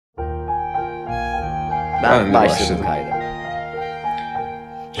Ben başladım kayda.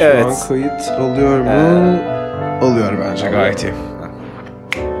 Şu an kayıt oluyor mu? Oluyor bence gayet iyi.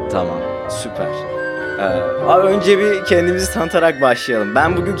 Tamam, süper. Abi önce bir kendimizi tanıtarak başlayalım.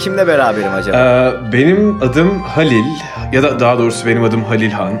 Ben bugün kimle beraberim acaba? Benim adım Halil ya da daha doğrusu benim adım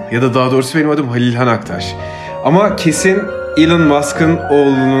Halilhan ya da daha doğrusu benim adım Halilhan Aktaş. Ama kesin Elon Musk'ın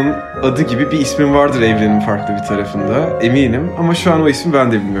oğlunun adı gibi bir ismim vardır evrenin farklı bir tarafında. Eminim ama şu an o ismi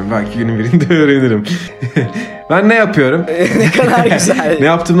ben de bilmiyorum. Belki günün birinde öğrenirim. Ben ne yapıyorum? Ne kadar güzel. Ne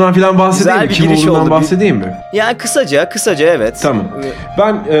yaptığımdan falan bahsedeyim mi? Kim olduğundan bahsedeyim mi? Yani kısaca evet. Tamam.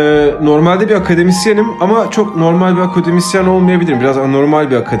 Ben normalde bir akademisyenim ama çok normal bir akademisyen olmayabilirim. Biraz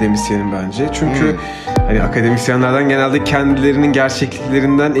anormal bir akademisyenim bence. Çünkü hani akademisyenlerden genelde kendilerinin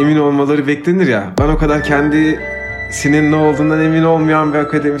gerçekliklerinden emin olmaları beklenir ya. Ben o kadar kendisinin ne olduğundan emin olmayan bir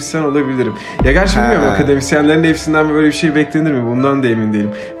akademisyen olabilirim. Ya gerçi bilmiyorum, akademisyenlerin hepsinden böyle bir şey beklenir mi? Bundan da emin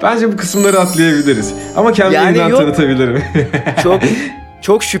değilim. Bence bu kısımları atlayabiliriz. Ama kendimden tanıtabilirim.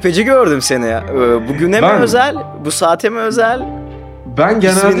 Çok şüpheci gördüm seni. Bugüne mi özel? Bu saate mi özel? Ben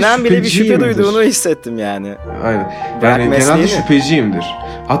genelde İsminden bile bir şüphe duyduğunu hissettim yani. Aynen. Yani genelde şüpheciyimdir.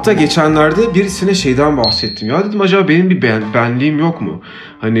 Hatta geçenlerde birisine şeyden bahsettim. Ya dedim, acaba benim bir benliğim yok mu?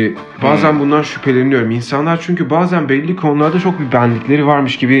 Hani bazen bundan şüpheleniyorum. İnsanlar çünkü bazen belli konularda çok bir benlikleri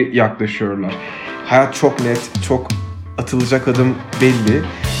varmış gibi yaklaşıyorlar. Hayat çok net, çok atılacak adım belli.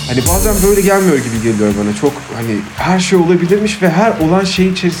 Hani bazen böyle gelmiyor gibi geliyor bana. Çok hani her şey olabilirmiş ve her olan şey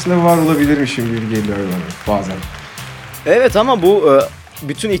içerisinde var olabilirmişim gibi geliyor bana bazen. Evet ama bu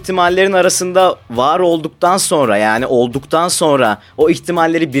bütün ihtimallerin arasında var olduktan sonra, yani olduktan sonra o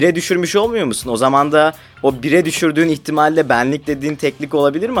ihtimalleri bire düşürmüş olmuyor musun? O zaman da o bire düşürdüğün ihtimalle benlik dediğin teklik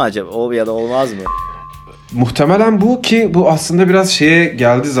olabilir mi acaba? Ya da olmaz mı? Muhtemelen bu, ki bu aslında biraz şeye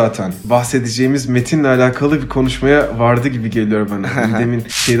geldi zaten. Bahsedeceğimiz metinle alakalı bir konuşmaya vardı gibi geliyor bana. Demin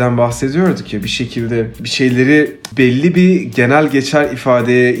şeyden bahsediyorduk ya, bir şekilde bir şeyleri belli bir genel geçer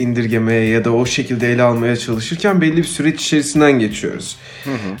ifadeye indirgemeye ya da o şekilde ele almaya çalışırken belli bir süreç içerisinden geçiyoruz.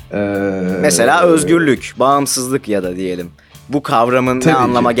 Mesela özgürlük, bağımsızlık ya da diyelim. Bu kavramın ne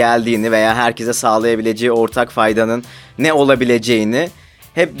anlama geldiğini veya herkese sağlayabileceği ortak faydanın ne olabileceğini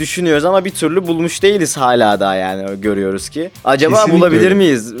hep düşünüyoruz ama bir türlü bulmuş değiliz hala daha, yani görüyoruz ki. Acaba kesinlikle bulabilir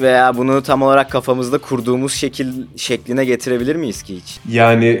miyiz veya bunu tam olarak kafamızda kurduğumuz şekline getirebilir miyiz ki hiç?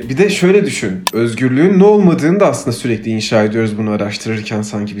 Yani bir de şöyle düşün. Özgürlüğün ne olmadığını da aslında sürekli inşa ediyoruz bunu araştırırken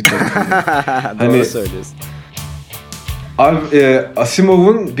sanki bir tarafından. Doğru söylüyorsun.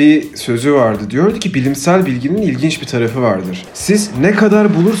 Asimov'un bir sözü vardı. Diyordu ki bilimsel bilginin ilginç bir tarafı vardır. Siz ne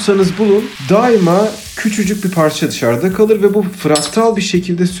kadar bulursanız bulun daima küçücük bir parça dışarıda kalır ve bu fraktal bir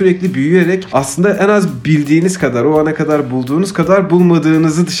şekilde sürekli büyüyerek aslında en az bildiğiniz kadar, o ana kadar bulduğunuz kadar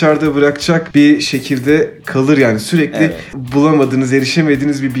bulmadığınızı dışarıda bırakacak bir şekilde kalır. Yani sürekli bulamadığınız,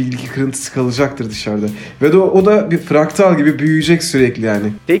 erişemediğiniz bir bilgi kırıntısı kalacaktır dışarıda. Ve o da bir fraktal gibi büyüyecek sürekli yani.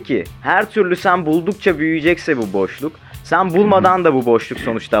 Peki her türlü sen buldukça büyüyecekse bu boşluk, sen bulmadan da bu boşluk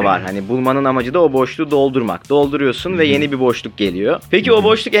sonuçta var. Hani bulmanın amacı da o boşluğu doldurmak. Dolduruyorsun ve yeni bir boşluk geliyor. Peki o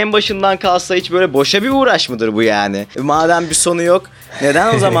boşluk en başından kalsa hiç böyle boşa bir uğraş mıdır bu yani? Madem bir sonu yok,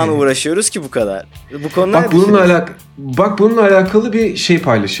 neden o zaman uğraşıyoruz ki bu kadar? Bu konuda bununla alakalı bir şey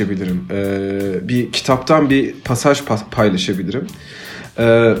paylaşabilirim. Bir kitaptan bir pasaj paylaşabilirim.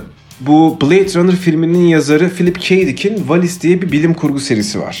 Bu Blade Runner filminin yazarı Philip K. Dick'in Wallace diye bir bilim kurgu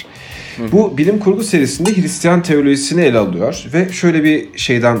serisi var. Bu bilim kurgu serisinde Hristiyan teolojisini ele alıyor ve şöyle bir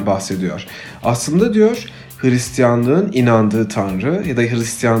şeyden bahsediyor. Aslında diyor, Hristiyanlığın inandığı Tanrı ya da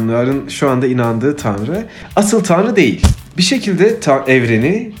Hristiyanların şu anda inandığı Tanrı asıl Tanrı değil. Bir şekilde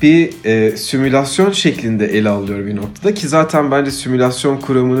evreni bir simülasyon şeklinde ele alıyor bir noktada, ki zaten bence simülasyon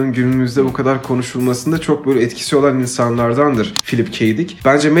kuramının günümüzde bu kadar konuşulmasında çok böyle etkisi olan insanlardandır Philip K. Dick.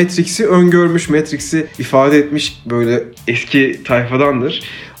 Bence Matrix'i öngörmüş, Matrix'i ifade etmiş böyle eski tayfadandır.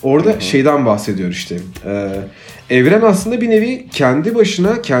 Orada şeyden bahsediyor işte. Evren aslında bir nevi kendi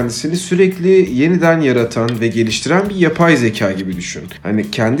başına kendisini sürekli yeniden yaratan ve geliştiren bir yapay zeka gibi düşün.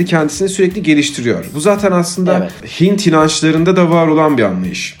 Hani kendi kendisini sürekli geliştiriyor. Bu zaten aslında Hint inançlarında da var olan bir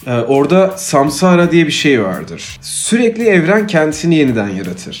anlayış. Orada samsara diye bir şey vardır. Sürekli evren kendisini yeniden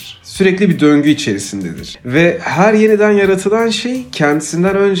yaratır. Sürekli bir döngü içerisindedir. Ve her yeniden yaratılan şey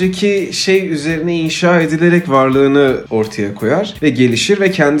kendisinden önceki şey üzerine inşa edilerek varlığını ortaya koyar ve gelişir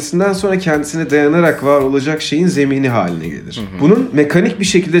ve kendisinden sonra kendisine dayanarak var olacak şeyin zemini haline gelir. Bunun mekanik bir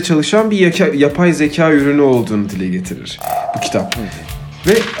şekilde çalışan bir yapay zeka ürünü olduğunu dile getirir bu kitap.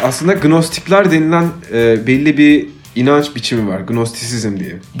 Ve aslında gnostikler denilen belli bir inanç biçimi var. Gnostisizm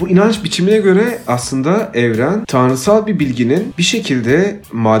diye. Bu inanç biçimine göre aslında evren tanrısal bir bilginin bir şekilde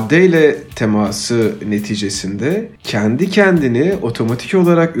maddeyle teması neticesinde kendi kendini otomatik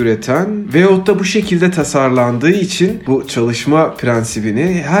olarak üreten veyahut da bu şekilde tasarlandığı için bu çalışma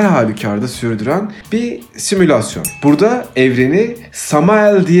prensibini her halükarda sürdüren bir simülasyon. Burada evreni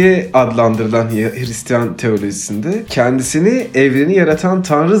Samael diye adlandırılan Hristiyan teolojisinde kendisini evreni yaratan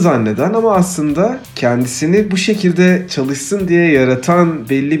tanrı zanneden ama aslında kendisini bu şekilde çalışsın diye yaratan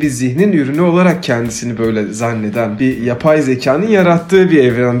belli bir zihnin ürünü olarak kendisini böyle zanneden bir yapay zekanın yarattığı bir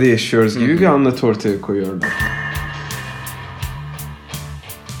evrende yaşıyoruz gibi bir anlatı ortaya koyuyorlar.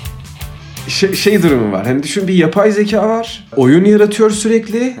 Şey durumu var. Hani düşün, bir yapay zeka var. Oyun yaratıyor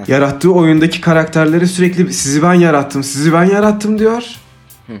sürekli. Yarattığı oyundaki karakterleri sürekli sizi ben yarattım, sizi ben yarattım diyor.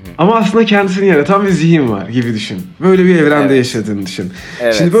 Ama aslında kendisini yaratan bir zihin var gibi düşün. Böyle bir evrende yaşadığını düşün.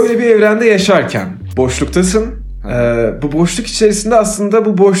 Evet. Şimdi böyle bir evrende yaşarken boşluktasın. Bu boşluk içerisinde aslında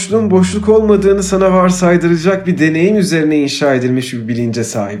bu boşluğun boşluk olmadığını sana varsaydıracak bir deneyim üzerine inşa edilmiş bir bilince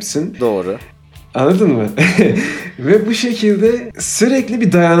sahipsin. Doğru. Anladın mı? Ve bu şekilde sürekli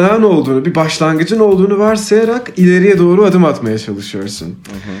bir dayanağın olduğunu, bir başlangıcın olduğunu varsayarak ileriye doğru adım atmaya çalışıyorsun.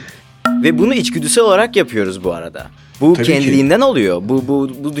 Ve bunu içgüdüsel olarak yapıyoruz bu arada. Bu tabii kendiliğinden ki oluyor.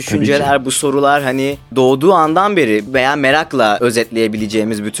 Bu düşünceler, bu sorular hani doğduğu andan beri veya merakla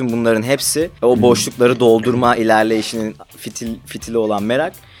özetleyebileceğimiz bütün bunların hepsi o boşlukları doldurma ilerleyişinin fitili olan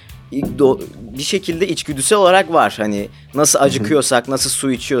merak bir şekilde içgüdüsel olarak var. Hani nasıl acıkıyorsak, nasıl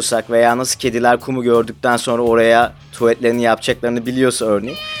su içiyorsak veya nasıl kediler kumu gördükten sonra oraya tuvaletlerini yapacaklarını biliyorsa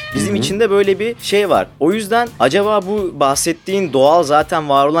örneğin. Bizim içinde böyle bir şey var. O yüzden acaba bu bahsettiğin doğal zaten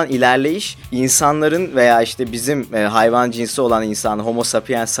var olan ilerleyiş insanların veya işte bizim hayvan cinsi olan insan Homo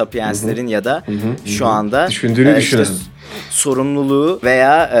sapienslerin ya da şu anda düşündüğünü düşünün. Sorumluluğu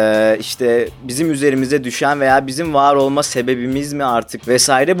veya işte bizim üzerimize düşen veya bizim var olma sebebimiz mi artık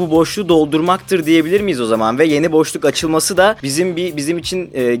vesaire bu boşluğu doldurmaktır diyebilir miyiz o zaman? Ve yeni boşluk açılması da bizim için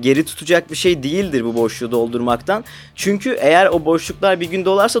geri tutacak bir şey değildir bu boşluğu doldurmaktan. Çünkü eğer o boşluklar bir gün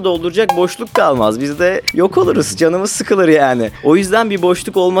dolarsa dolduracak boşluk kalmaz. Biz de yok oluruz. Canımız sıkılır yani. O yüzden bir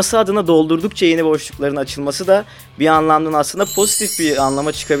boşluk olması adına doldurdukça yeni boşlukların açılması da bir anlamdan aslında pozitif bir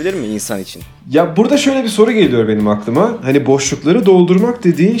anlama çıkabilir mi insan için? Ya burada şöyle bir soru geliyor benim aklıma. Hani boşlukları doldurmak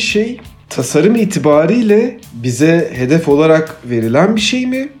dediğin şey tasarım itibariyle bize hedef olarak verilen bir şey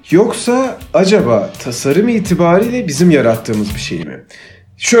mi? Yoksa acaba tasarım itibariyle bizim yarattığımız bir şey mi?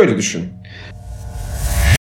 Şöyle düşün.